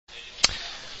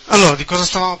Allora, di cosa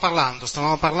stavamo parlando?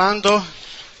 Stavamo parlando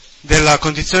della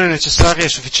condizione necessaria e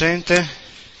sufficiente,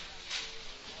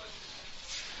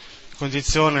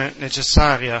 condizione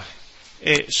necessaria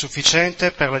e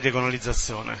sufficiente per la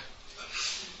diagonalizzazione.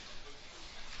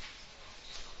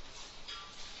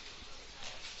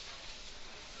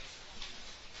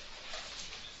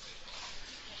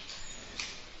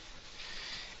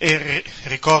 E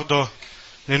ricordo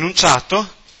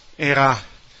l'enunciato, era,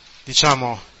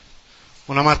 diciamo,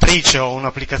 una matrice o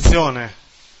un'applicazione,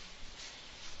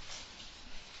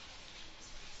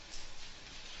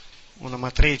 una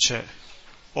matrice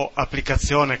o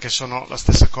applicazione che sono la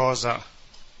stessa cosa,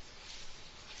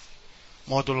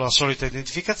 modulo la solita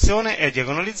identificazione, è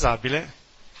diagonalizzabile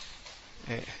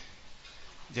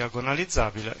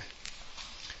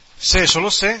se e solo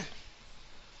se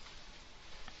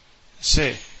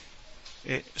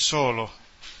e solo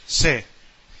se è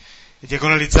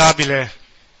diagonalizzabile,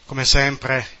 come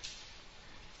sempre,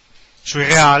 sui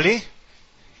reali,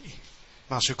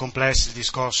 ma sui complessi il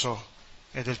discorso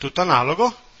è del tutto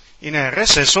analogo. In R,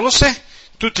 se e solo se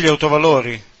tutti gli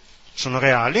autovalori sono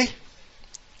reali,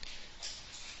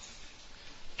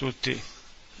 tutti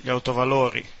gli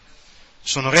autovalori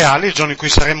sono reali, il giorno in cui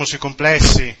saremo sui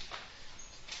complessi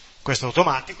questo è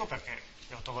automatico, perché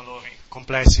gli autovalori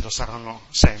complessi lo saranno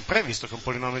sempre, visto che un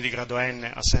polinomio di grado n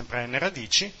ha sempre n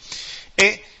radici,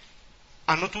 e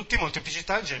hanno tutti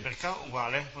molteplicità algebrica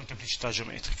uguale molteplicità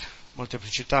geometrica.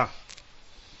 Molteplicità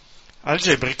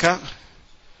algebrica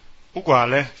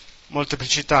uguale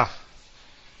molteplicità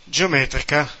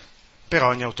geometrica per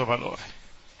ogni autovalore.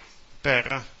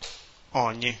 Per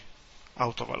ogni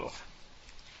autovalore.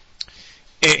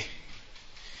 E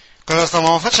cosa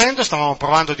stavamo facendo? Stavamo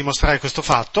provando a dimostrare questo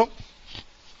fatto.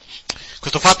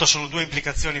 Questo fatto sono due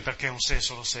implicazioni perché è un se e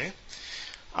solo se.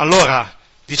 Allora,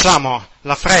 diciamo,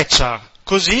 la freccia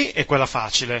così è quella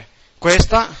facile.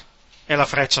 Questa è la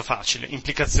freccia facile,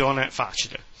 implicazione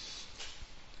facile.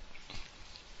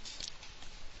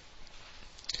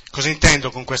 Cosa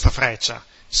intendo con questa freccia?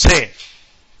 Se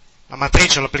la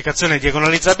matrice o l'applicazione è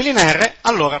diagonalizzabile in R,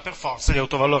 allora per forza gli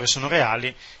autovalori sono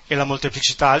reali e la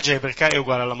molteplicità algebrica è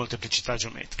uguale alla molteplicità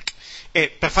geometrica. E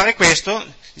per fare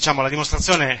questo, diciamo, la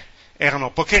dimostrazione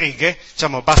erano poche righe,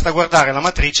 diciamo, basta guardare la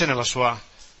matrice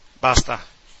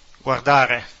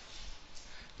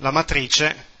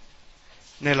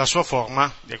nella sua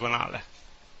forma diagonale,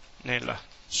 nella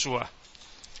sua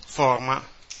forma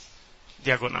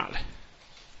diagonale.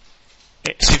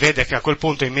 E si vede che a quel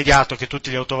punto è immediato che tutti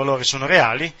gli autovalori sono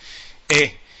reali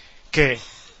e che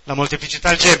la molteplicità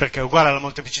algebrica è uguale alla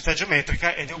molteplicità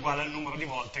geometrica ed è uguale al numero di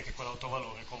volte che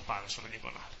quell'autovalore compare sulla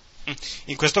diagonale.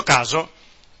 In questo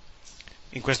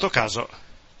caso,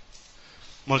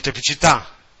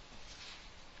 molteplicità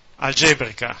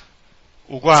algebrica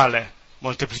uguale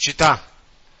molteplicità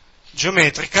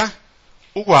geometrica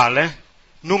uguale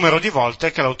numero di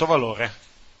volte che l'autovalore,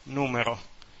 numero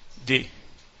di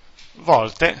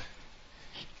volte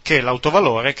che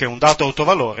l'autovalore, che un dato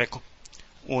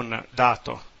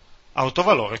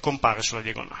autovalore compare sulla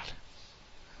diagonale.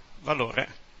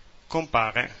 Valore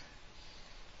compare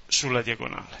sulla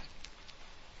diagonale.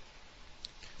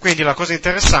 Quindi la cosa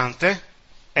interessante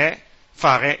è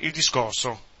fare il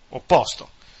discorso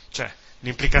opposto, cioè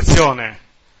l'implicazione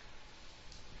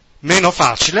meno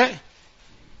facile,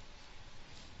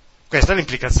 questa è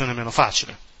l'implicazione meno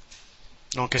facile,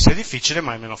 non che sia difficile,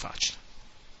 ma è meno facile.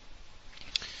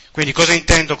 Quindi cosa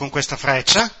intendo con questa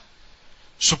freccia?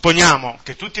 Supponiamo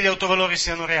che tutti gli autovalori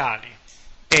siano reali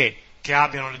e che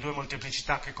abbiano le due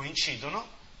molteplicità che coincidono,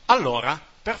 allora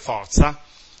per forza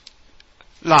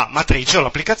la matrice o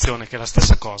l'applicazione, che è la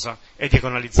stessa cosa, è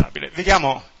diagonalizzabile.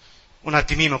 Vediamo un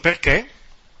attimino perché.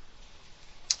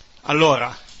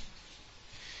 Allora,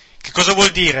 che cosa vuol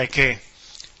dire che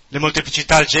le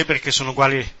molteplicità algebriche sono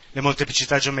uguali alle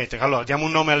molteplicità geometriche? Allora, diamo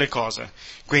un nome alle cose.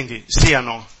 Quindi sia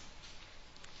n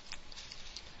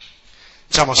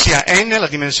la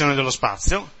dimensione dello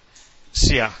spazio,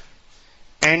 sia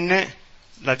n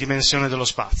la dimensione dello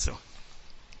spazio.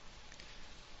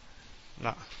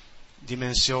 La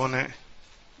dimensione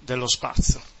dello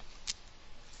spazio.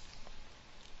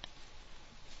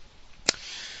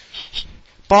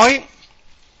 Poi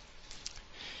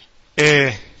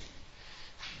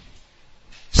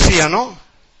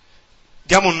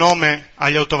diamo un nome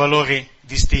agli autovalori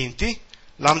distinti,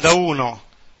 lambda 1,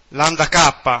 lambda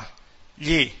k,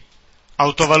 gli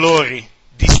autovalori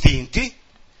distinti,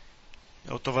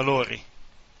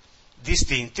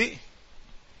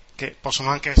 che possono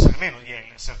anche essere meno di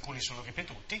n se alcuni sono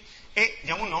ripetuti, e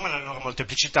diamo un nome alle loro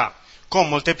molteplicità, con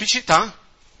molteplicità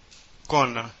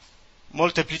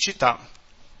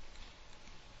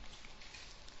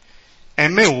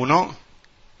M1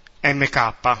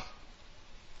 MK.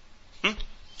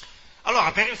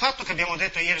 Allora, per il fatto che abbiamo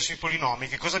detto ieri sui polinomi,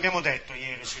 che cosa abbiamo detto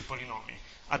ieri sui polinomi?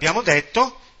 Abbiamo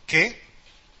detto che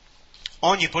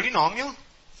ogni polinomio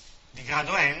di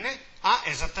grado n ha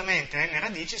esattamente n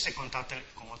radici se contate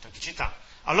con molteplicità.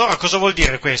 Allora, cosa vuol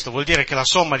dire questo? Vuol dire che la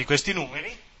somma di questi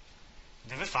numeri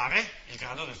deve fare il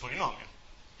grado del polinomio.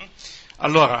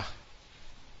 Allora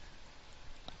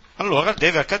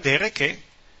deve accadere che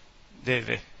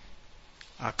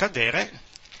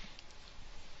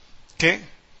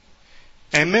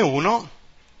M1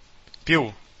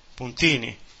 più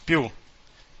puntini più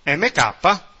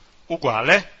MK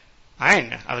uguale a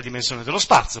n, alla dimensione dello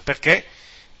spazio, perché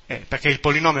il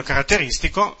polinomio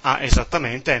caratteristico ha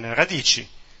esattamente n radici,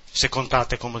 se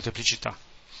contate con molteplicità.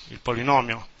 Il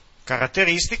polinomio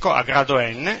caratteristico a grado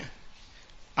n,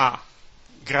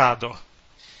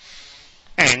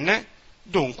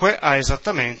 dunque ha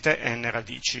esattamente n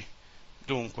radici.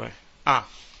 Dunque ha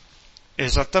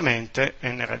esattamente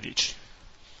n radici.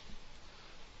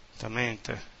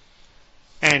 Esattamente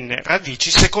n radici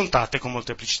se contate con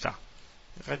molteplicità.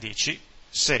 Radici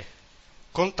se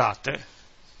contate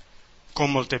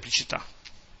con molteplicità.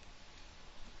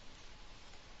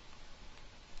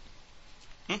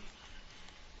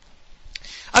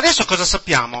 Adesso cosa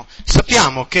sappiamo?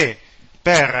 Sappiamo che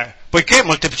poiché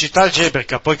molteplicità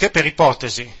algebrica, poiché per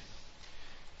ipotesi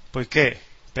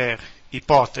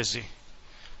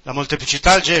la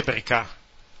molteplicità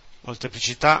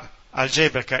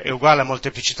algebrica è uguale a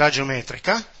molteplicità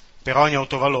geometrica per ogni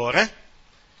autovalore,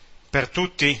 per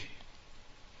tutti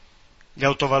gli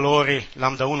autovalori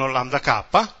lambda 1 lambda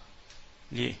k,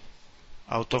 gli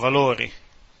autovalori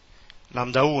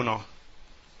lambda 1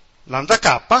 lambda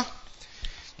k,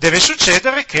 deve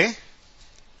succedere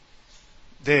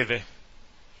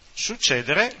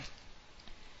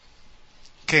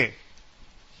che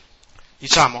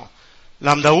diciamo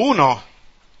lambda 1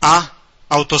 ha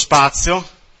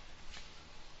autospazio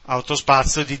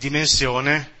di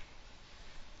dimensione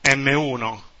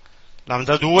M1,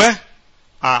 lambda 2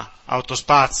 ha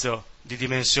autospazio di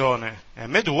dimensione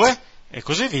M2 e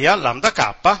così via, lambda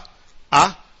k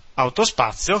ha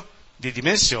autospazio di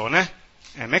dimensione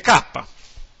MK.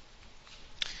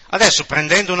 Adesso,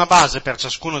 prendendo una base per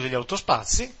ciascuno degli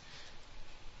autospazi,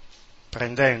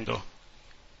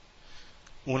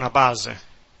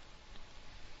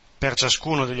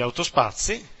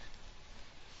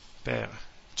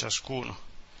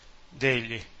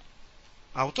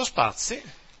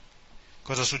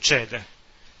 cosa succede?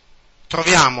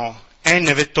 Troviamo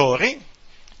n vettori,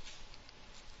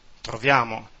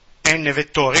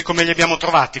 come li abbiamo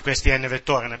trovati questi n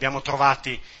vettori? Ne abbiamo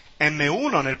trovati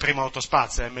M1 nel primo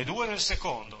autospazio, M2 nel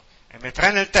secondo,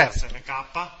 M3 nel terzo,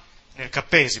 MK nel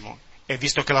k'esimo, e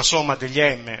visto che la somma degli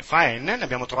M fa n, ne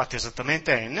abbiamo trovati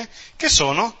esattamente n, che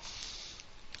sono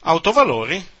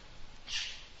autovalori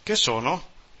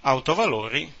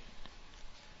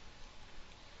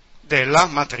della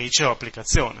matrice o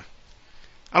applicazione.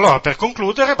 Allora, per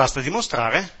concludere, basta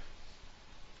dimostrare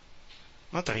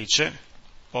matrice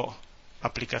o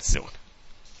applicazione.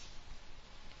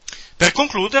 Per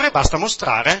concludere, basta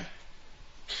mostrare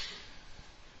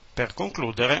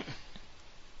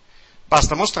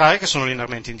che sono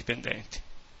linearmente indipendenti.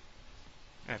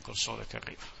 Ecco il sole che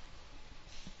arriva.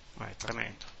 È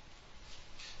tremendo.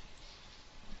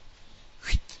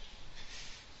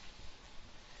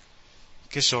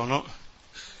 Che sono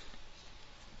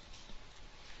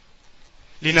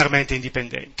linearmente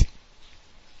indipendenti.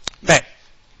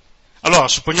 Allora,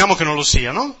 supponiamo che non lo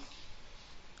siano.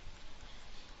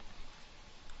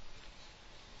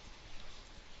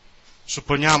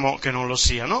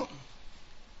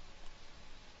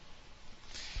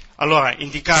 Allora,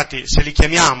 indicati, se li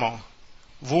chiamiamo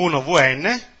V1,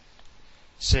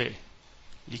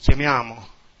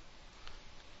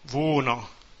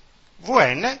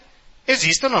 Vn,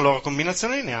 esiste una loro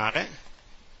combinazione lineare,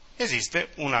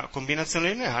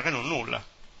 non nulla.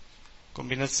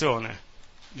 Combinazione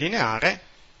lineare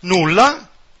nulla,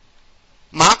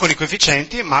 ma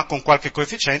con qualche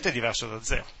coefficiente diverso da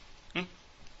 0.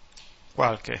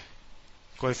 Qualche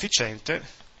coefficiente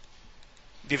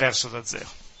diverso da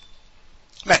 0.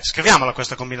 Scriviamola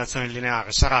questa combinazione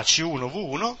lineare, sarà C1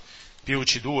 V1 più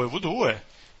C2 V2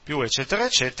 più eccetera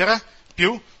eccetera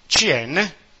più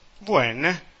Cn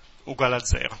Vn uguale a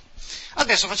 0.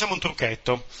 Adesso facciamo un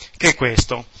trucchetto, che è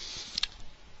questo.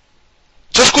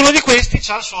 Ciascuno di questi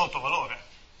ha il suo autovalore,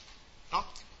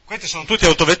 no? Questi sono tutti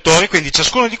autovettori, quindi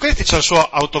ciascuno di questi ha il suo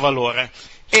autovalore.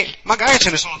 E magari ce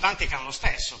ne sono tanti che hanno lo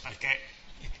stesso, perché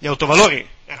gli autovalori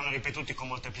erano ripetuti con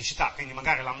molteplicità, quindi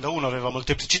magari lambda 1 aveva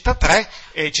molteplicità 3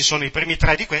 e ci sono i primi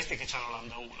 3 di questi che hanno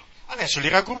lambda 1. Adesso li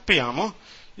raggruppiamo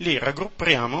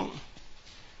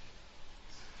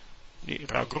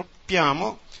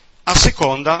a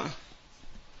seconda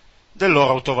del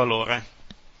loro autovalore,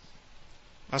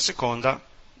 a seconda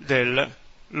del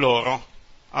loro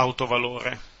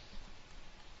autovalore.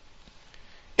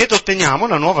 Ed otteniamo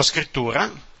una nuova scrittura,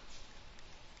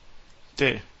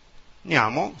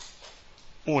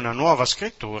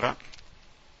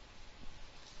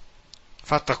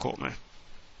 fatta come?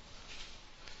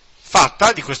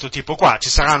 Fatta di questo tipo qua. Ci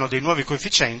saranno dei nuovi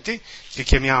coefficienti che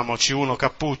chiamiamo C1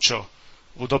 cappuccio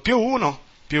W1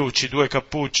 più C2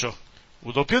 cappuccio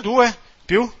W2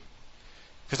 più,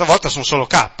 questa volta sono solo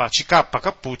K, CK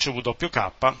cappuccio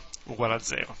WK uguale a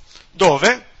 0,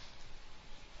 dove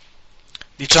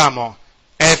diciamo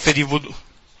f di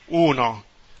V1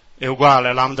 è uguale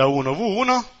a lambda 1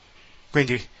 V1,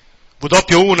 quindi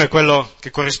W1 è quello che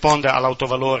corrisponde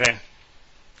all'autovalore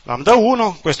lambda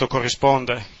 1, questo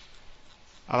corrisponde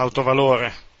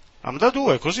all'autovalore lambda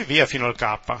 2 e così via fino al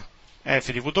K,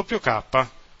 f di WK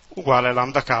uguale a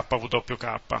lambda K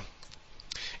WK.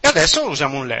 E adesso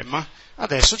usiamo un lemma,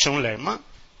 adesso c'è un lemma,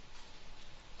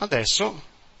 adesso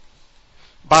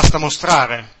basta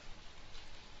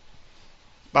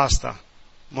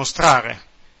mostrare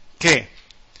che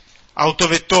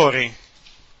autovettori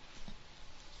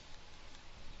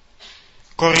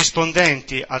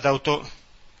corrispondenti ad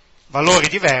autovalori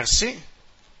diversi,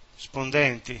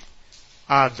 rispondenti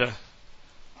ad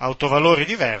autovalori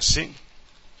diversi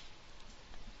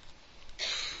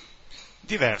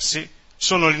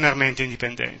sono linearmente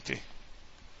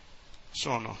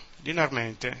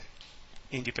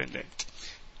indipendenti.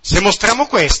 Se mostriamo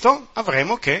questo,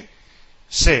 avremo che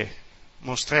se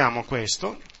mostriamo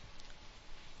questo,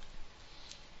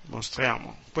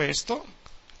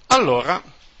 allora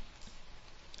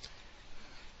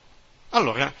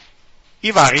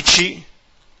i vari C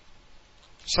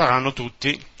saranno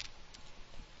tutti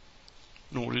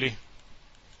nulli.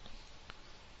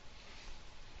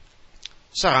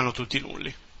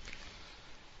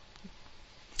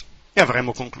 E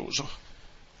avremo concluso.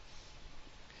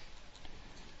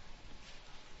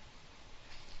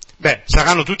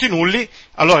 Saranno tutti nulli,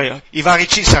 allora i vari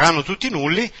C saranno tutti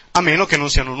nulli, a meno che non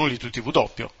siano nulli tutti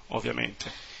W,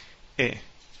 ovviamente. E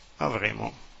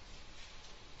avremo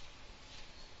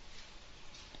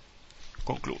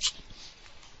concluso.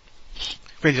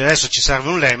 Quindi adesso ci serve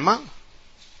un lemma.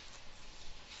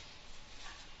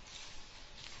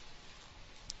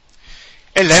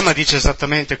 E il lemma dice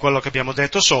esattamente quello che abbiamo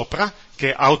detto sopra,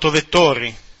 che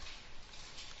autovettori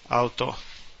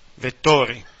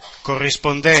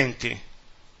corrispondenti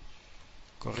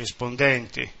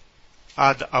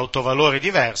ad autovalori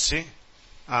diversi,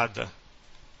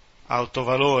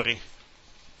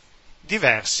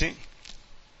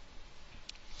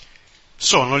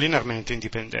 sono linearmente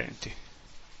indipendenti.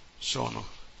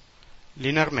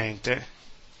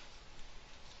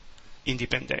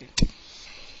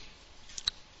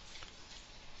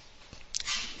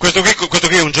 Questo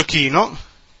qui è un giochino,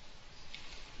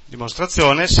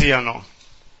 dimostrazione, siano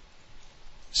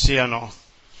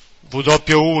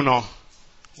W1,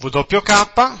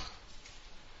 WK,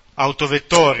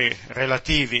 autovettori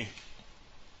relativi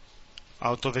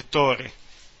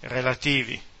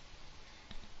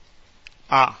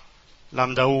a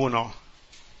lambda 1,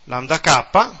 lambda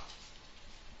K,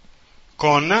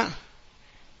 con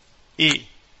i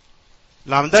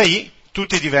lambda I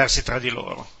tutti diversi tra di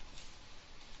loro.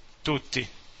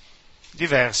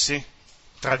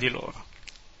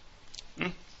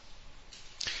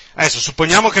 Adesso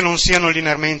supponiamo che non siano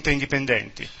linearmente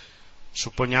indipendenti.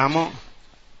 Supponiamo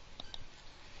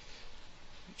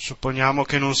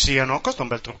che non siano, questo è un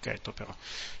bel trucchetto però.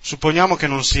 Supponiamo che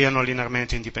non siano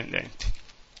linearmente indipendenti.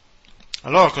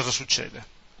 Allora cosa succede?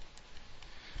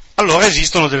 Allora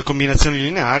esistono delle combinazioni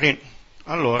lineari,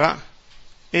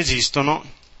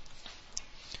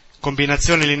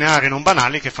 combinazioni lineari non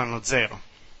banali che fanno 0.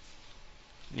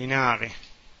 Lineari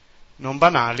non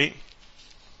banali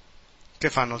che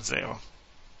fanno 0.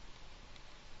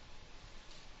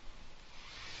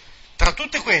 Tra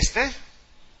tutte queste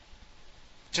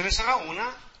ce ne sarà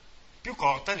una più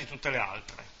corta di tutte le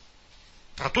altre.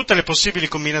 Tra tutte le possibili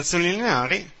combinazioni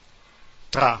lineari,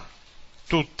 tra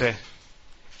tutte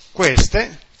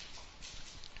queste,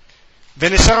 ve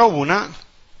ne sarà una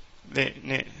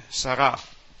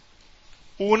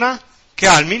che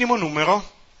ha il minimo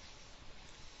numero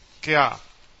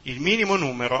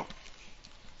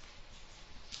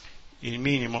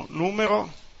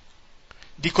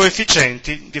di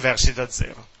coefficienti diversi da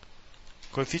 0.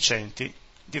 coefficienti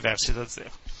diversi da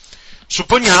 0.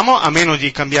 Supponiamo, a meno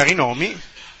di cambiare i nomi,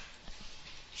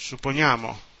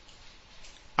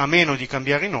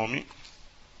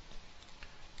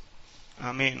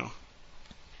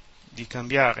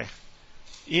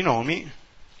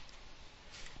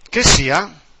 che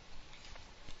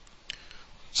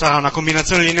sarà una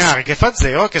combinazione lineare che fa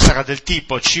 0, che sarà del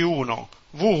tipo C1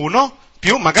 V1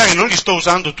 più, magari non li sto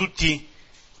usando tutti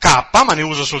K, ma ne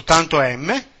uso soltanto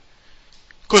M,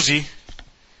 così,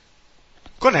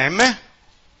 con M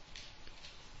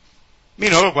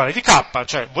minore o uguale di K,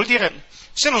 cioè vuol dire,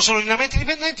 se non sono linearmente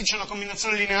indipendenti c'è una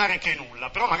combinazione lineare che è nulla,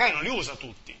 però magari non li usa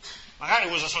tutti, magari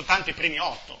usa soltanto i primi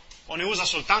 8, o ne usa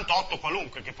soltanto 8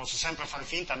 qualunque, che posso sempre fare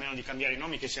finta a meno di cambiare i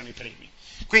nomi che siano i primi.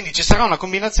 Quindi ci sarà una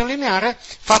combinazione lineare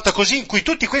fatta così, in cui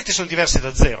tutti questi sono diversi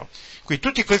da 0. Qui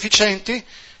tutti i coefficienti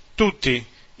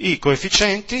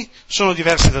sono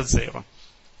diversi da 0.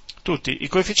 Tutti i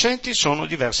coefficienti sono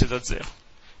diversi da 0.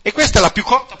 E questa è la più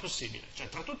corta possibile, cioè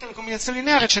tra tutte le combinazioni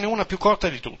lineari ce n'è una più corta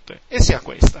di tutte, e sia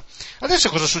questa. Adesso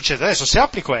cosa succede? Adesso se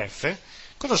applico f,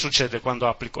 cosa succede quando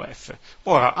applico f?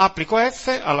 Ora applico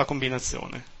f alla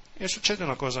combinazione, e succede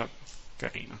una cosa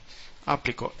carina.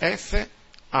 Applico f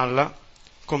alla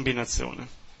combinazione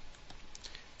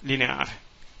lineare.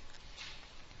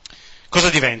 Cosa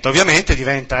diventa? Ovviamente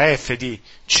diventa f di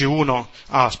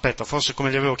C1, forse come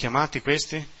li avevo chiamati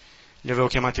questi? Li avevo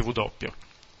chiamati W.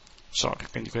 Sorry,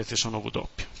 quindi questi sono W.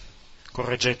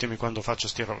 Correggetemi quando faccio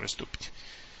sti errori stupidi.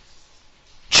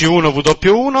 C1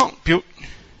 W1 più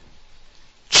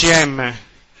CM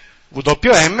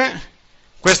WM,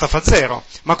 questa fa 0.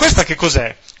 Ma questa che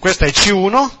cos'è? Questa è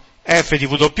C1 F di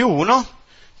W1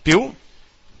 più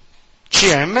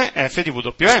CM F di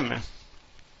WM.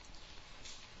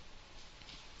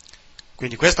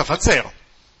 Quindi questa fa 0.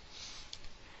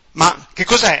 Ma che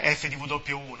cos'è F di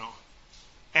W1?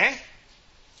 È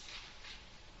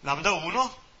lambda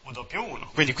 1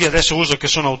 W1. Quindi qui adesso uso che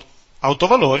sono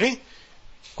autovalori,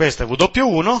 questo è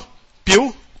W1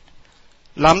 più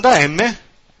lambda M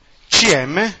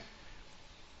CM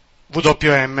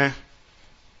WM.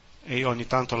 E io ogni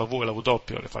tanto la V e la W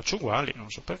le faccio uguali, non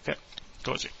so perché,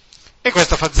 così. E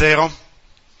questa fa 0.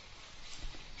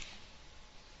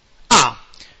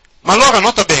 Ma allora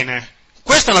nota bene,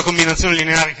 questa è una combinazione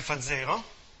lineare che fa 0,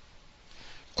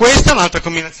 questa è un'altra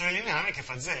combinazione lineare che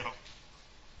fa 0.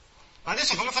 Ma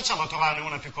adesso come facciamo a trovarne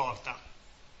una più corta?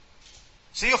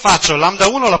 Se io faccio lambda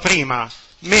 1 la prima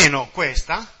meno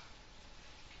questa,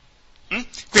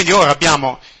 quindi ora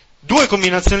abbiamo due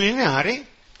combinazioni lineari,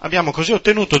 abbiamo così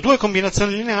ottenuto due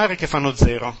combinazioni lineari che fanno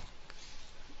 0.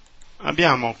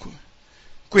 Abbiamo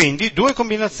quindi due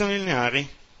combinazioni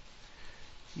lineari,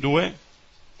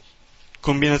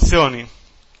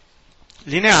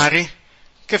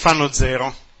 che fanno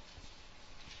 0.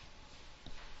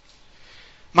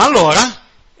 Ma allora,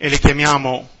 e le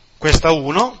chiamiamo questa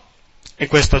 1 e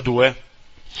questa 2,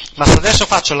 ma se adesso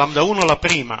faccio lambda 1 la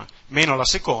prima meno la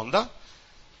seconda,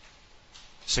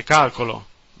 se calcolo,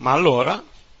 ma allora,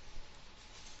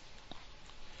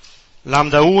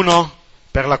 lambda 1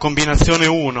 per la combinazione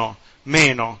 1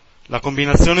 meno la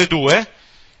combinazione 2,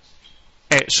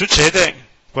 succede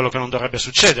quello che non dovrebbe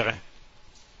succedere,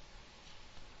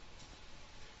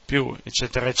 più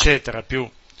eccetera eccetera, più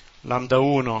lambda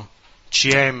 1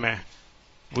 CM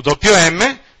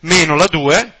WM meno la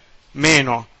 2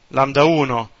 meno lambda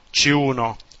 1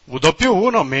 C1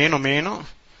 W1 meno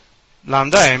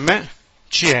lambda M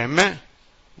CM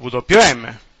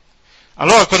WM.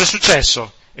 Allora cosa è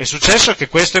successo? È successo che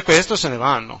questo e questo se ne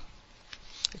vanno.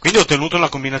 E quindi ho ottenuto una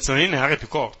combinazione lineare più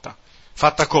corta.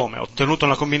 Fatta come? Ho ottenuto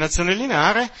una combinazione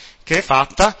lineare che è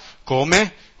fatta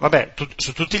come,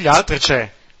 su tutti gli altri c'è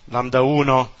lambda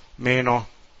 1 meno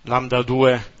lambda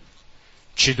 2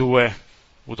 C2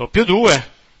 W2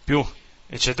 più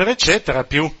eccetera eccetera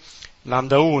più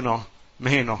lambda 1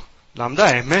 meno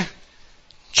lambda M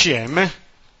CM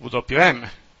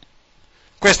WM.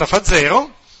 Questa fa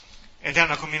 0 ed è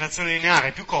una combinazione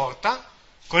lineare più corta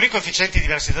con i coefficienti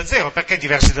diversi da 0. Perché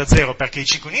diversi da 0? Perché i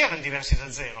ciconi erano diversi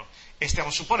da 0 e stiamo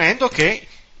supponendo che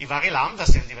i vari lambda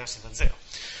siano diversi da 0.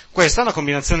 Questa è una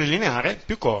combinazione lineare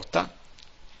più corta,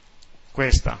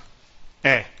 questa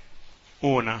è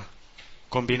una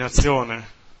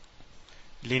combinazione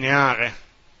lineare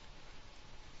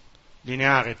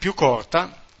più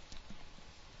corta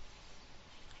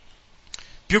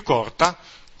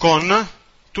con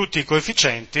tutti i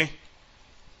coefficienti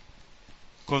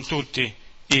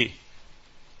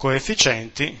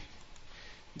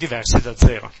diversi da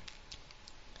 0.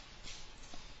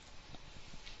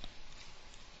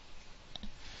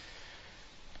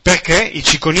 Perché i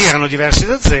ciconi erano diversi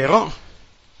da 0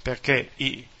 perché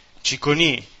i C con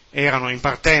I erano in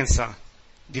partenza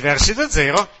diversi da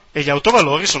 0 e gli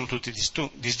autovalori sono tutti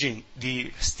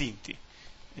distinti.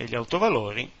 E gli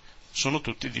autovalori sono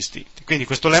tutti distinti. Quindi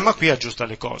questo lemma qui aggiusta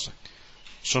le cose.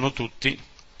 Sono tutti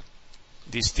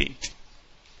distinti.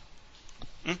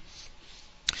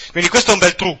 Quindi questo è un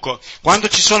bel trucco. Quando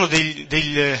ci sono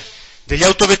degli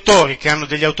autovettori che hanno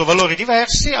degli autovalori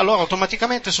diversi, allora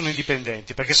automaticamente sono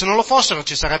indipendenti, perché se non lo fossero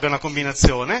ci sarebbe una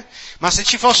combinazione, ma se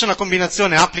ci fosse una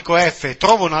combinazione applico F e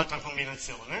trovo un'altra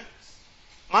combinazione,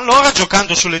 ma allora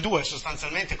giocando sulle due,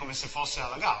 sostanzialmente come se fosse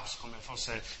alla Gauss, come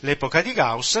fosse l'epoca di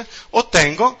Gauss,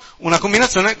 ottengo una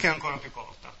combinazione che è ancora più corta.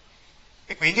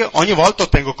 E quindi ogni volta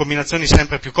ottengo combinazioni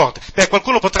sempre più corte.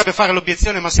 Qualcuno potrebbe fare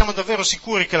l'obiezione, ma siamo davvero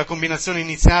sicuri che la combinazione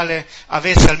iniziale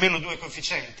avesse almeno 2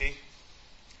 coefficienti?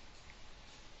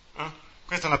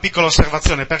 Questa è una piccola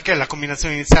osservazione. Perché la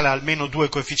combinazione iniziale ha almeno 2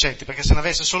 coefficienti? Perché se ne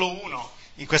avesse solo uno,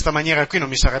 in questa maniera qui non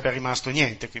mi sarebbe rimasto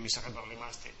niente, qui mi sarebbero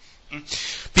rimasti.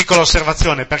 Piccola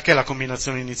osservazione, perché la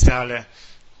combinazione iniziale?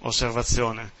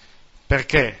 Osservazione.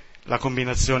 Perché la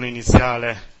combinazione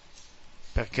iniziale?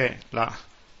 Perché la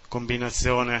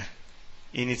combinazione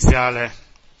iniziale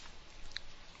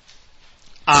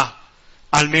ha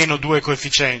almeno 2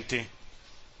 coefficienti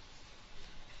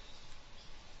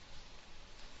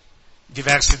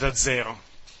diversi da 0.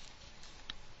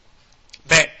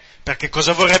 Perché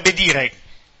cosa vorrebbe dire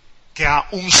che ha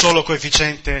un solo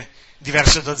coefficiente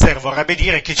diverso da 0? Vorrebbe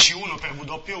dire che C1 per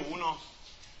W1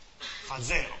 fa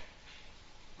 0.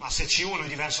 Ma se C1 è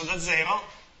diverso da 0,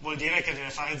 vuol dire che deve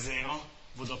fare 0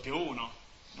 W1.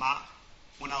 Ma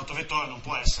un autovettore non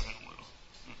può essere nullo.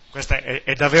 Questa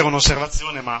è davvero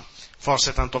un'osservazione, ma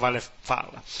forse tanto vale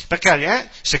farla. Perché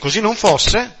se così non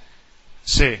fosse,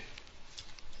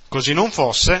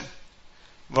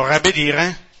 vorrebbe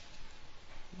dire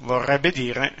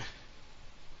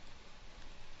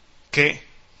che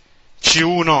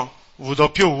C1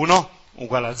 W1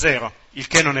 uguale a 0, il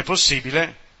che non è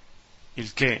possibile,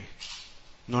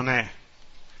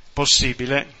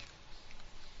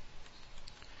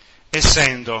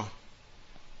 essendo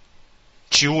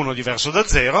C1 diverso da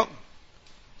 0,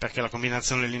 perché la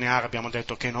combinazione lineare abbiamo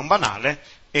detto che è non banale,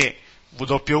 e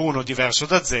W1 diverso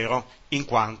da 0 in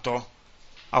quanto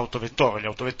autovettore. Gli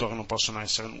autovettori non possono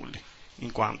essere nulli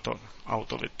in quanto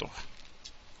autovettore.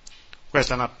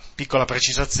 Questa è una piccola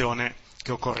precisazione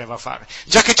che occorreva fare.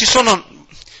 Già che ci sono,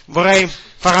 vorrei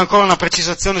fare ancora una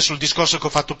precisazione sul discorso che ho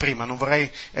fatto prima, non vorrei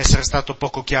essere stato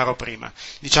poco chiaro prima.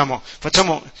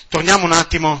 Torniamo un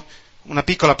attimo, una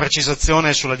piccola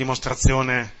precisazione sulla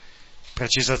dimostrazione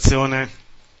della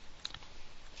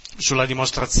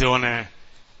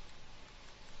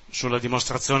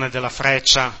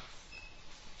freccia,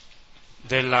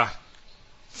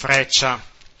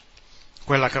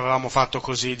 quella che avevamo fatto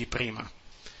così di prima.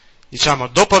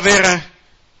 Dopo aver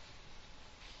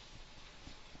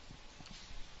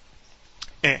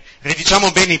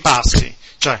ridiciamo bene i passi,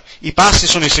 cioè i passi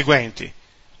sono i seguenti,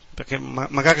 perché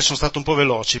magari sono stato un po'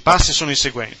 veloce. I passi sono i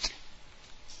seguenti.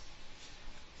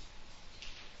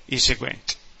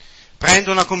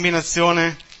 Prendo una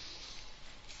combinazione,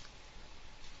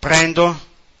 prendo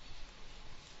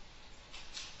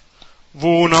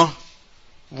V1,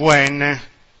 Vn,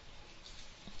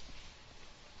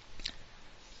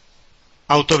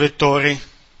 autovettori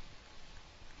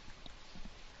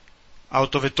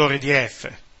di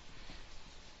F.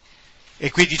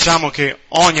 E qui diciamo che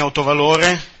ogni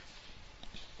autovalore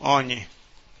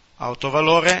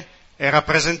è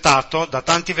rappresentato da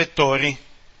tanti vettori,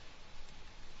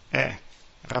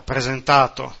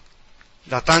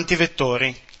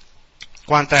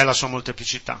 quanta è la sua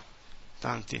molteplicità?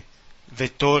 Tanti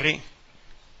vettori,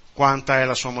 quanta è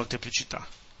la sua molteplicità?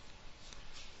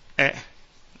 È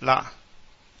la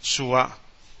sua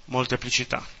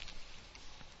molteplicità.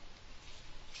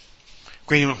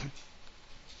 Quindi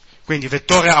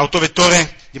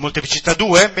autovettore di molteplicità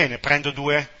 2, bene, prendo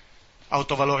 2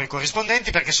 autovalori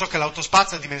corrispondenti perché so che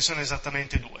l'autospazio ha dimensione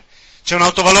esattamente 2. C'è un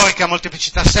autovalore che ha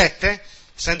molteplicità 7,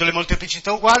 essendo le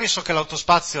molteplicità uguali so che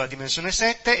l'autospazio ha dimensione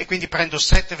 7 e quindi prendo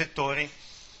 7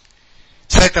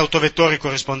 autovettori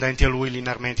corrispondenti a lui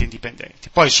linearmente indipendenti.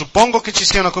 Poi suppongo che ci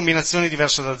sia una combinazione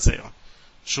diversa da 0.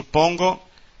 Suppongo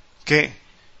che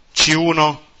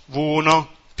C1 V1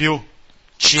 più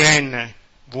Cn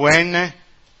Vn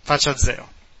faccia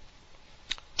 0,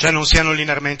 cioè non siano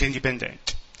linearmente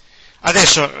indipendenti.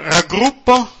 Adesso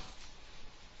raggruppo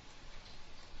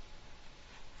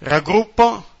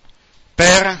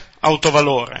per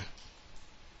autovalore,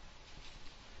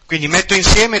 quindi metto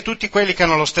insieme tutti quelli che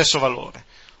hanno lo stesso valore,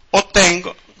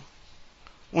 ottengo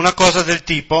una cosa del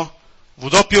tipo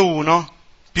W1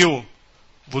 più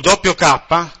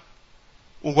WK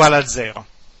uguale a 0.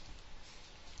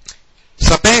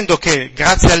 Sapendo che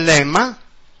grazie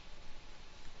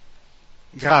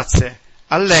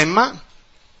al lemma,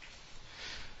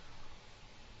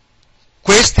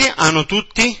 questi hanno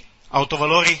tutti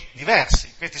autovalori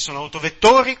diversi. Questi sono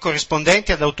autovettori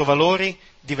corrispondenti ad autovalori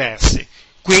diversi.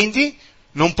 Quindi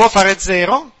non può fare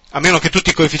 0, a meno che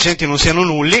tutti i coefficienti non siano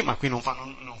nulli, ma qui non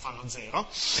fanno 0,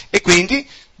 e quindi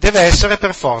deve essere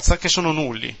per forza che sono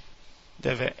nulli.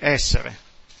 Deve essere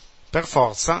per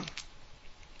forza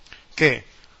che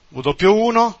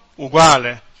W1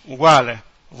 uguale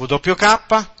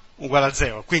WK uguale a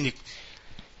 0. Quindi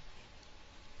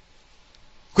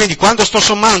quando sto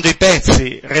sommando i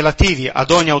pezzi relativi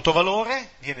ad ogni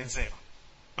autovalore viene 0.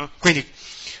 Quindi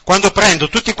quando prendo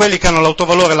tutti quelli che hanno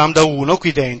l'autovalore lambda 1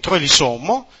 qui dentro e li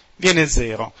sommo, viene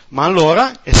 0. Ma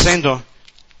allora, essendo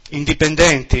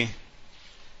indipendenti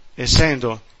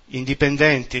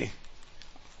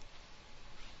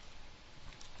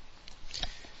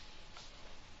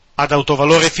ad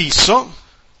autovalore fisso,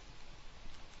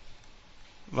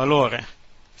 valore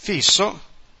fisso,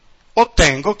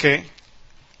 ottengo che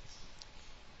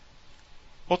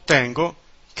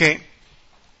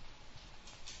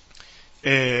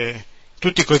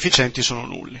tutti i coefficienti sono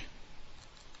nulli,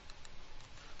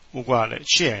 uguale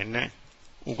Cn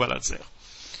uguale a 0.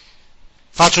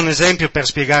 Faccio un esempio per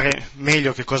spiegare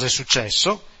meglio che cosa è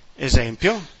successo.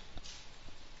 Esempio: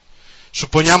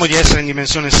 supponiamo di essere in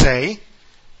dimensione 6,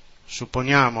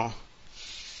 supponiamo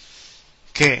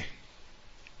che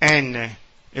n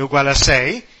è uguale a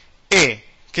 6 e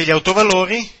che gli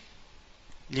autovalori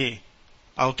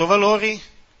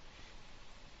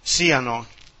siano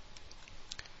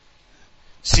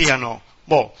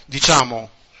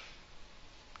diciamo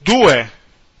 2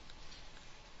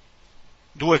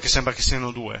 che sembra che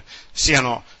siano 2,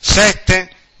 siano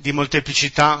 7 di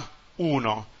molteplicità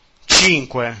 1,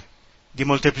 5 di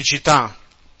molteplicità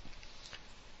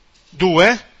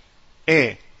 2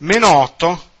 e meno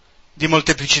 8 di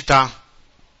molteplicità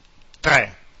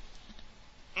 3.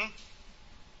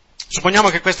 Supponiamo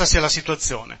che questa sia la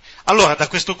situazione. Allora, da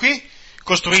questo qui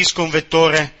costruisco un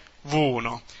vettore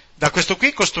V1, da questo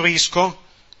qui costruisco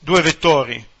due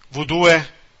vettori V2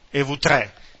 e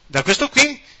V3, da questo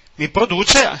qui mi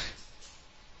produce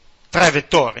 3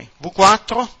 vettori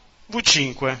V4,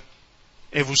 V5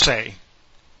 e V6.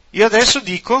 Io adesso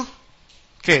dico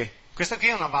che questa qui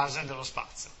è una base dello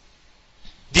spazio.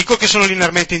 Dico che sono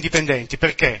linearmente indipendenti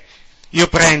perché io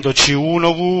prendo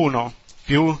C1V1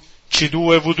 più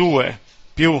C2V2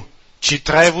 più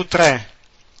C3V3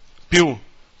 più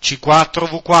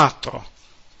C4V4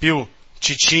 più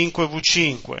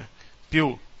C5V5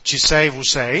 più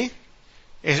C6V6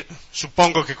 e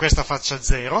suppongo che questa faccia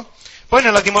 0. Poi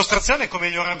nella dimostrazione come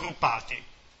li ho raggruppati?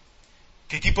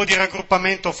 Che tipo di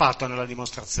raggruppamento ho fatto nella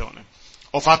dimostrazione?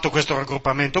 Ho fatto questo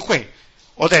raggruppamento qui.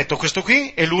 Ho detto questo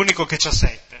qui è l'unico che c'ha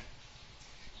 7.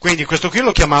 Quindi questo qui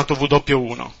l'ho chiamato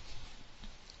W1.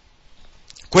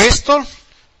 Questo,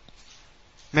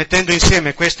 mettendo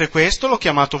insieme questo e questo, l'ho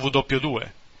chiamato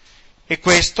W2. E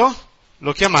questo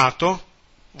l'ho chiamato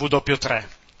W3.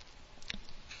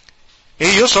 E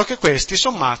io so che questi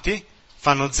sommati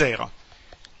fanno 0.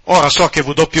 Ora so che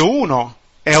W1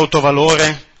 è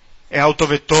autovettore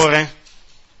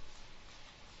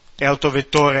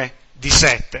di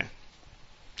 7.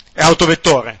 È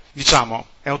autovettore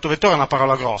è una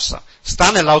parola grossa,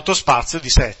 sta nell'autospazio di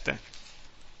 7.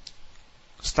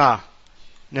 Sta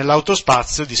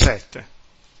nell'autospazio di 7.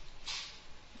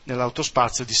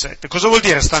 Nell'autospazio di 7. Cosa vuol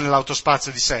dire sta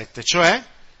nell'autospazio di 7? Cioè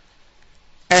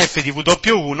f di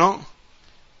W1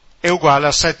 è uguale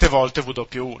a 7 volte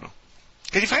W1.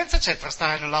 Che differenza c'è tra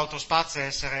stare nell'autospazio e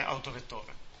essere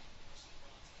autovettore?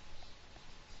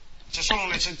 C'è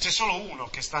solo uno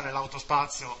che sta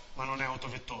nell'autospazio ma non è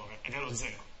autovettore, ed è lo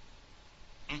 0.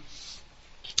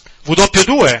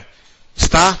 W2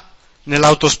 sta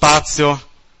nell'autospazio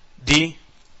di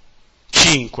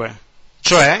 5,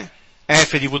 cioè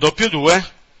f di W2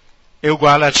 è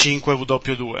uguale a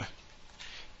 5W2.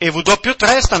 E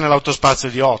W3 sta nell'autospazio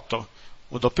di 8.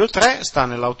 W3 sta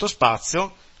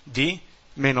nell'autospazio di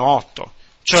meno 8,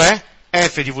 cioè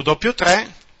f di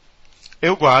W3 è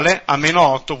uguale a meno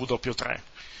 8 W3.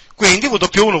 Quindi W1,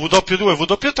 W2 e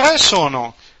W3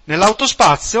 sono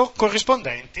nell'autospazio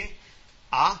corrispondenti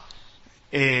ad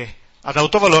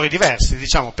autovalori diversi.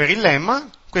 Diciamo, per il lemma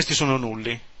questi sono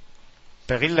nulli.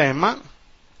 Per il lemma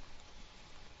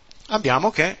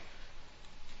abbiamo che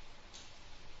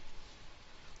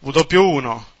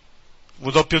W1,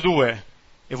 W2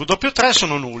 e W3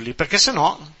 sono nulli, perché se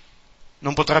no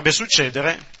non potrebbe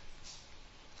succedere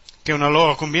che una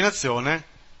loro combinazione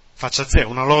faccia 0,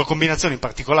 una loro combinazione, in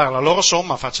particolare la loro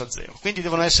somma, faccia 0. Quindi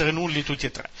devono essere nulli tutti e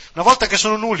tre. Una volta che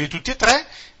sono nulli tutti e tre,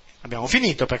 abbiamo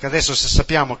finito, perché adesso se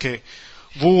sappiamo che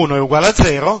V1 è uguale a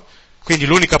 0, quindi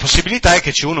l'unica possibilità è che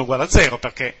C1 è uguale a 0,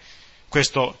 perché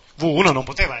questo V1 non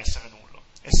poteva essere nullo,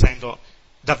 essendo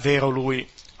davvero lui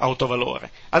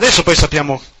autovalore. Adesso poi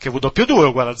sappiamo che W2 è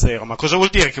uguale a 0, ma cosa vuol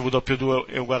dire che W2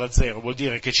 è uguale a 0? Vuol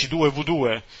dire che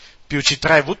C2V2 più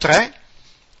C3V3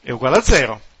 è uguale a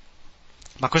 0.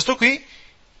 Ma questo qui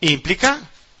implica,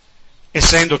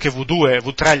 essendo che V2 e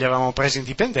V3 li avevamo presi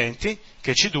indipendenti,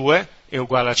 che C2 è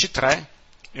uguale a C3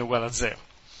 è uguale a 0.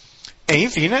 E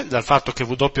infine, dal fatto che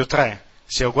W3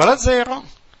 sia uguale a 0,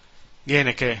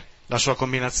 viene che la sua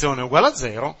combinazione è uguale a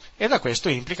 0, e da questo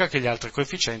implica che gli altri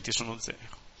coefficienti sono 0.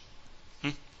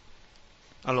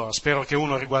 Allora, spero che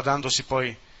uno, riguardandosi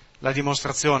poi la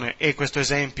dimostrazione e questo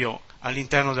esempio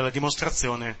all'interno della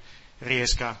dimostrazione,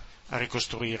 riesca a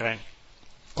ricostruire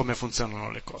come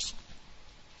funzionano le cose.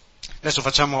 Adesso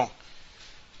facciamo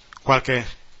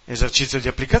qualche esercizio di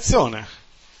applicazione.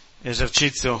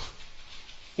 Esercizio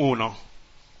 1.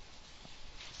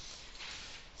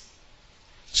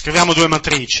 Scriviamo due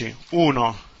matrici,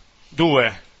 1,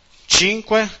 2,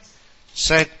 5,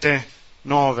 7,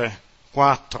 9,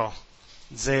 4,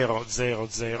 0, 0,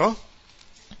 0,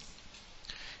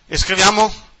 e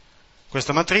scriviamo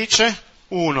questa matrice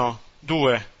 1,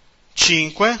 2,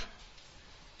 5,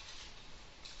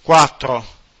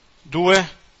 4,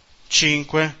 2,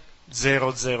 5,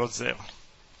 0, 0, 0.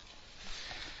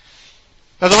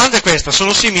 La domanda è questa: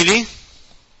 sono simili?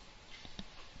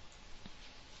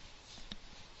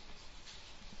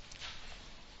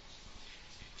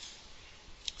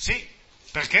 Sì,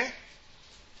 perché?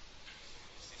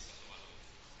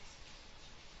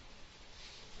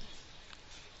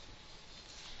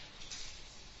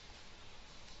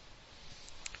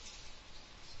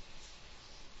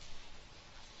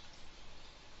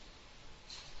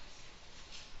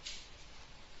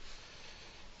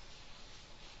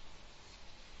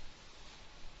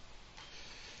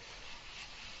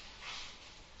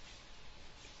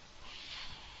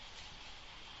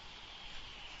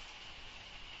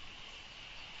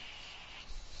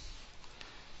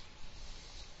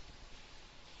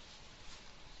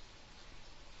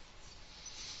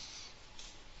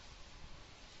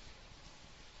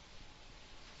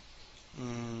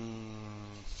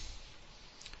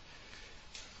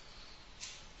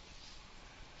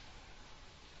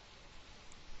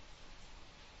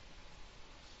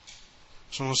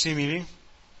 Sono simili?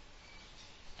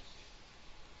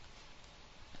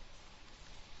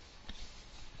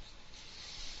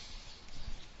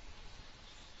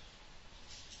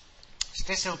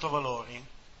 Stessi autovalori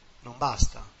non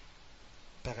basta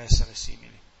per essere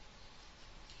simili.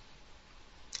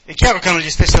 È chiaro che hanno gli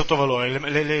stessi autovalori,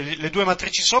 le due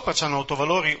matrici sopra hanno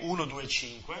autovalori 1, 2,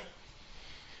 5,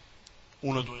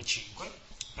 1, 2, 5,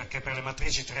 perché per le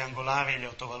matrici triangolari gli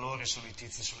autovalori sono i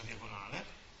tizi sulla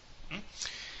diagonale,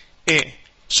 e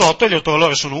sotto gli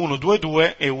autovalori sono 1, 2,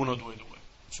 2 e 1, 2, 2.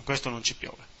 Su questo non ci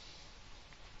piove.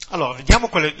 Allora, vediamo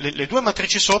le due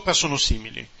matrici sopra sono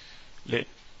simili. Le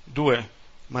due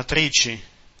matrici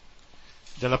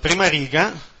della prima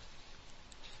riga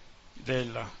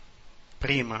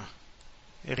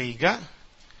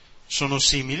sono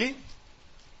simili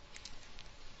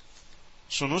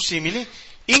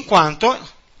in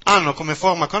quanto hanno come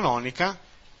forma canonica,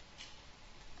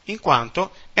 in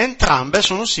quanto entrambe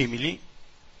sono simili,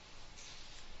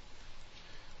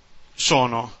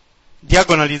 sono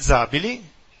diagonalizzabili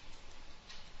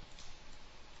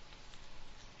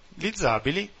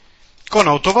con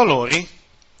autovalori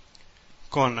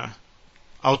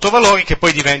che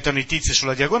poi diventano i tizi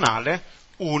sulla diagonale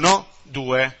 1,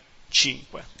 2,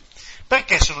 5.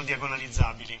 Perché sono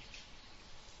diagonalizzabili?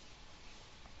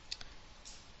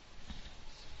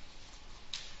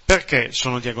 Perché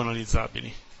sono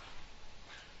diagonalizzabili?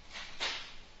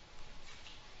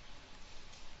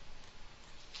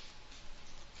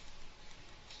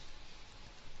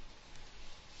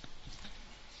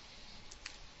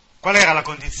 Qual era la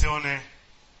condizione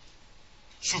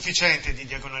sufficiente di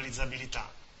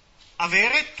diagonalizzabilità?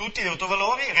 Avere tutti gli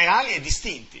autovalori reali e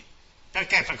distinti.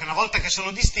 Perché? Perché una volta che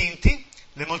sono distinti,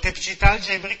 le molteplicità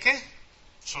algebriche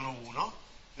sono 1,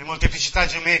 le molteplicità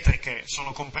geometriche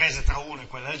sono comprese tra 1 e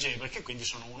quelle algebriche, quindi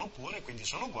sono 1 pure, quindi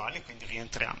sono uguali, quindi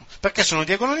rientriamo. Perché sono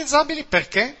diagonalizzabili?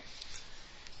 Perché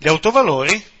gli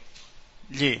autovalori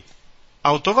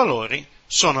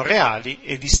sono reali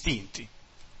e distinti.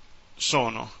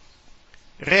 Sono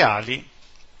reali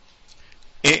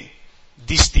e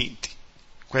distinti.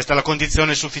 Questa è la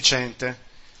condizione sufficiente.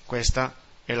 Questa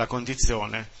è la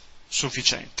condizione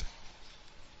sufficiente.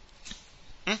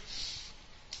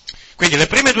 Quindi le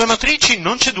prime due matrici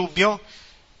non c'è dubbio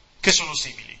che sono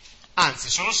simili, anzi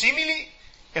sono simili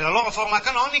e la loro forma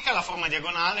canonica è la forma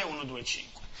diagonale 1, 2,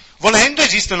 5. Volendo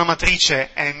esiste una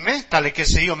matrice M, tale che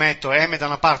se io metto M da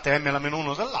una parte e M alla meno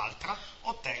 1 dall'altra,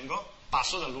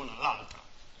 passo dall'una all'altra.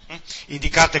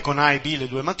 Indicate con A e B le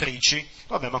due matrici,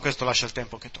 vabbè, ma questo lascia il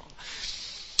tempo che trova.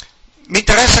 Mi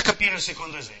interessa capire il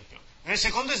secondo esempio. Nel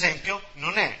secondo esempio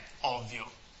non è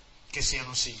ovvio che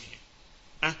siano simili.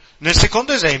 Nel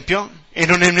secondo esempio, e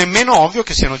non è nemmeno ovvio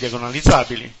che siano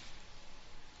diagonalizzabili.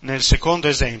 Nel secondo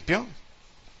esempio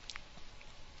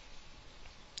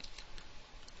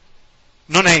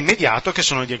non è immediato che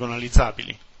sono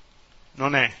diagonalizzabili.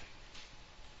 Non è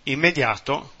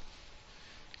immediato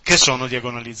che sono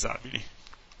diagonalizzabili.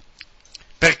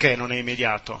 Perché non è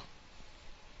immediato?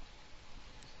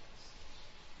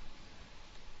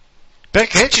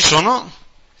 Perché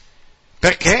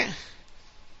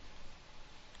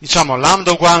diciamo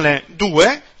lambda uguale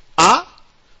 2 ha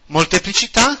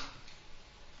molteplicità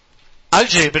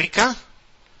algebrica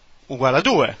uguale a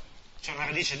 2. C'è una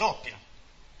radice doppia.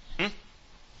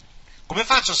 Come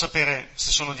faccio a sapere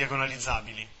se sono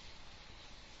diagonalizzabili?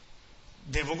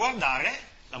 Devo guardare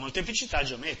la molteplicità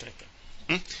geometrica.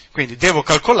 Quindi devo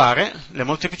calcolare le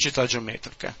molteplicità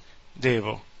geometriche.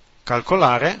 Devo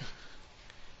calcolare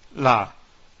la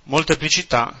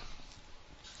molteplicità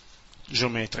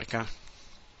geometrica.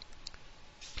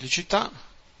 Molteplicità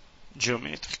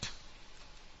geometrica.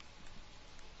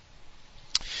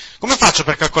 Come faccio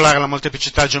per calcolare la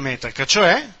molteplicità geometrica?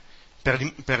 Cioè,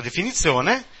 per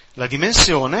definizione, la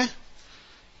dimensione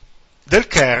del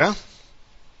ker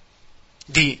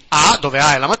di A, dove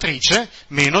A è la matrice,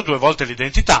 meno 2 volte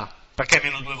l'identità. Perché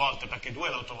meno 2 volte? Perché 2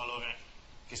 è l'autovalore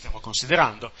che stiamo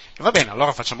considerando. E va bene,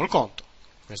 allora facciamo il conto.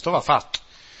 Questo va fatto.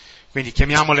 Quindi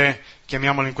chiamiamole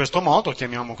in questo modo,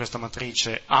 chiamiamo questa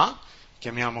matrice A,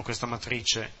 chiamiamo questa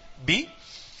matrice B.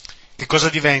 Che cosa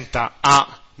diventa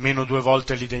A meno 2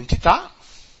 volte l'identità?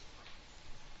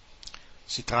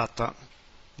 Si tratta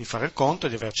di fare il conto e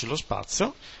di averci lo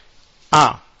spazio.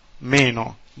 A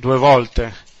meno 2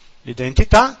 volte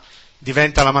l'identità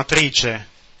diventa la matrice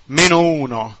meno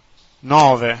 1,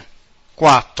 9,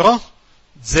 4,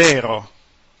 0,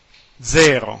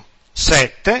 0,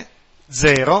 7,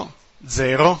 0,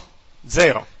 0,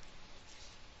 0.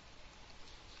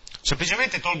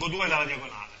 Semplicemente tolgo 2 dalla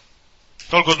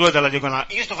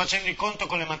diagonale. Io sto facendo il conto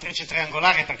con le matrici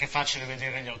triangolari perché è facile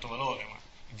vedere gli autovalori, ma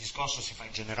il discorso si fa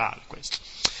in generale questo.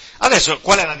 Adesso,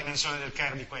 qual è la dimensione del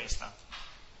ker di questa?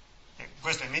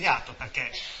 Questo è immediato,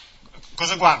 perché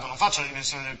cosa guardo? Non faccio la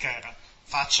dimensione del ker,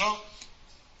 faccio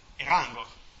il rango.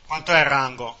 Quanto è il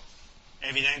rango? È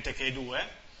evidente che è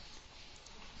 2,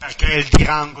 perché il di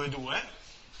rango è 2,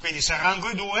 quindi se il rango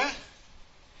è 2,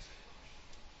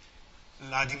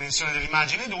 la dimensione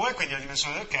dell'immagine è 2, quindi la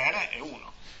dimensione del ker è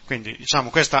 1. Quindi diciamo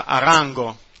questa a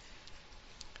rango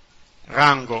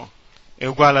è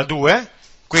uguale a 2,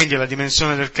 quindi la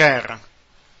dimensione del ker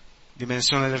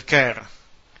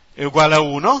è uguale a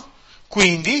 1,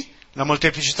 quindi la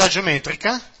molteplicità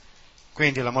geometrica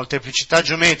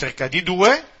di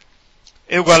 2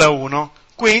 è uguale a 1.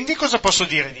 Quindi cosa posso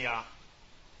dire di A?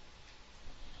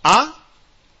 A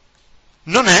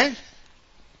non è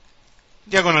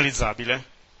diagonalizzabile.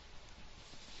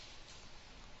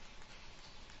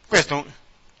 Questo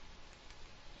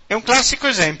è un classico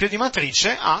esempio di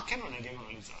matrice A che non è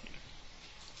diagonalizzabile.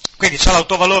 Quindi c'è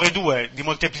l'autovalore 2 di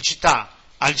molteplicità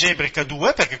algebrica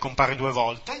 2 perché compare 2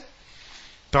 volte,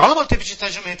 però la molteplicità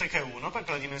geometrica è 1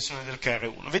 perché la dimensione del ker è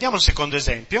 1. Vediamo il secondo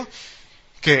esempio,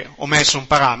 che ho messo un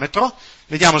parametro.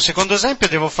 Vediamo il secondo esempio,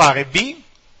 devo fare B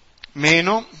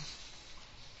meno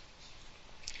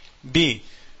 2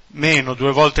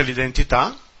 volte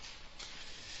l'identità.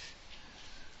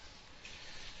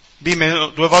 B meno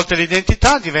 2 volte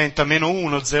l'identità diventa meno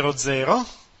 1, 0, 0,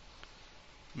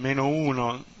 meno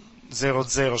 1, 0,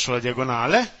 0 sulla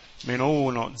diagonale, meno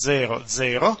 1, 0,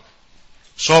 0,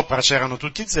 sopra c'erano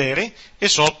tutti zeri e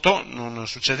sotto non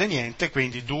succede niente,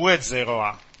 quindi 2, 0,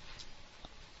 A.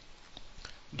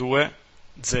 2,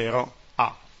 0,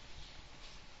 A.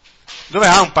 Dove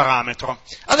ha un parametro.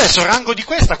 Adesso il rango di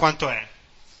questa quanto è?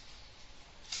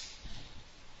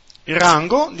 Il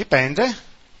rango dipende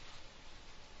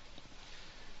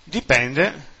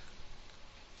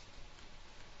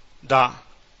da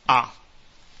A.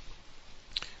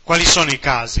 Quali sono i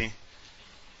casi?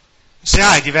 Se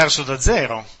A è diverso da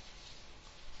 0,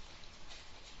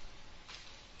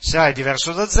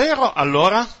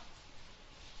 allora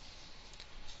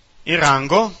il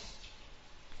rango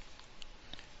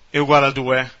è uguale a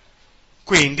 2.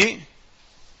 Quindi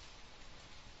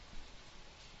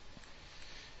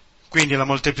quindi la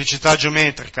molteplicità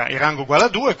geometrica, il rango uguale a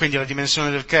 2, quindi la dimensione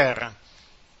del Ker,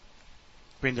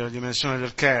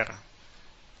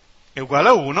 è uguale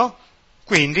a 1,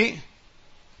 quindi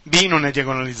B non è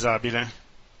diagonalizzabile.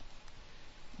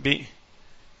 B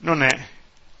non è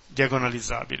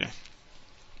diagonalizzabile.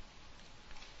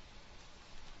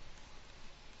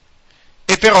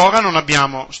 E per ora non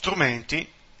abbiamo strumenti,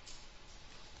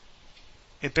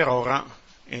 e per ora,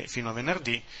 e fino a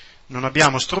venerdì, non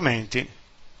abbiamo strumenti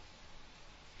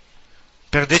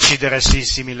per decidere se è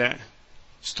simile,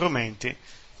 strumenti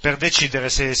per decidere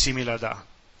se è simile ad A.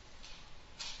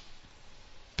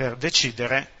 Per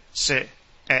decidere se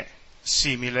è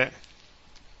simile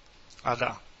ad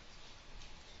A.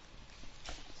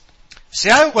 Se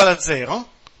A è uguale a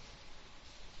 0,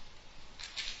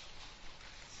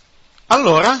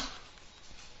 allora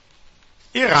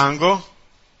il rango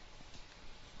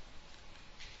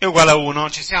è uguale a 1.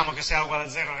 Ci siamo che se A è uguale a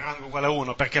 0 il rango è uguale a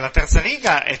 1, perché la terza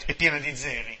riga è piena di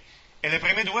zeri e le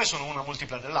prime due sono una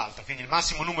multipla dell'altra, quindi il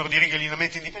massimo numero di righe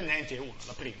linearmente indipendenti è 1,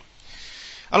 la prima.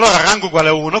 Allora il rango è uguale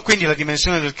a 1, quindi la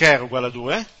dimensione del Ker è uguale a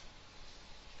 2,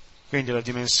 quindi la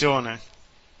dimensione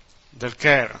del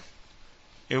Ker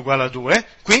è uguale a 2,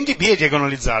 quindi B è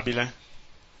diagonalizzabile.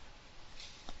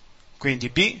 Quindi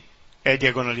B è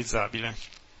diagonalizzabile.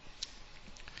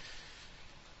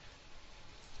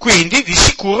 Quindi di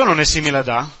sicuro non è simile ad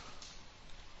A.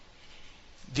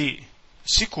 Di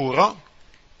sicuro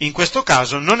in questo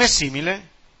caso non è simile,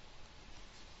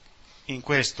 in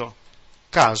questo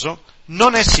caso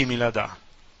non è simile ad A.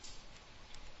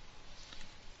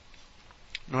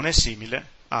 Non è simile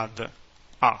ad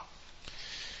A.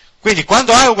 Quindi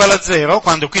quando A è uguale a 0,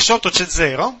 quando qui sotto c'è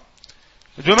 0,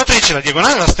 le due matrici, la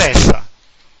diagonale è la stessa,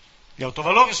 gli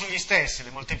autovalori sono gli stessi,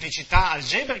 le molteplicità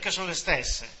algebriche sono le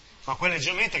stesse, ma quelle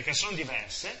geometriche sono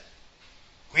diverse,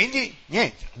 quindi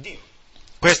niente, addio.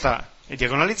 Questa è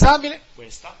diagonalizzabile,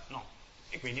 questa no,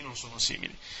 e quindi non sono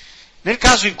simili. Nel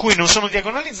caso in cui non sono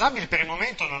diagonalizzabili, per il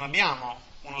momento non abbiamo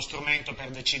uno strumento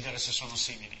per decidere se sono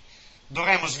simili.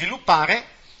 Dovremmo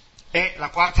sviluppare, e la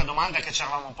quarta domanda che ci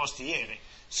eravamo posti ieri,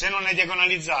 se non è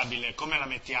diagonalizzabile, come la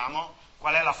mettiamo?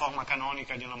 Qual è la forma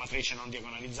canonica di una matrice non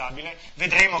diagonalizzabile?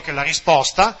 Vedremo che la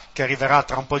risposta, che arriverà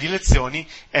tra un po' di lezioni,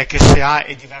 è che se A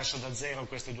è diverso da 0,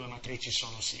 queste due matrici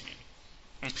sono simili.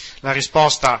 La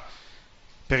risposta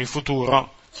per il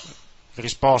futuro,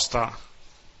 risposta,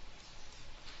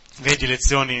 vedi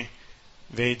lezioni,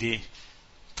 vedi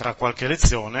tra qualche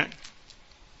lezione,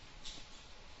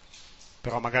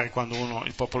 però magari quando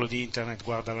il popolo di internet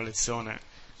guarda la lezione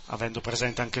avendo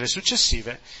presente anche le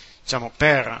successive, diciamo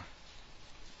per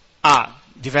A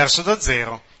diverso da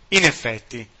 0, in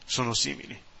effetti sono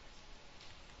simili.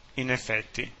 In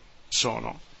effetti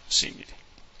sono simili.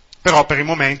 Però per il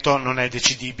momento non è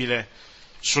decidibile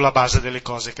sulla base delle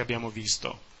cose che abbiamo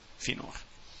visto finora.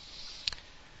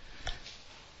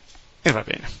 E va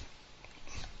bene.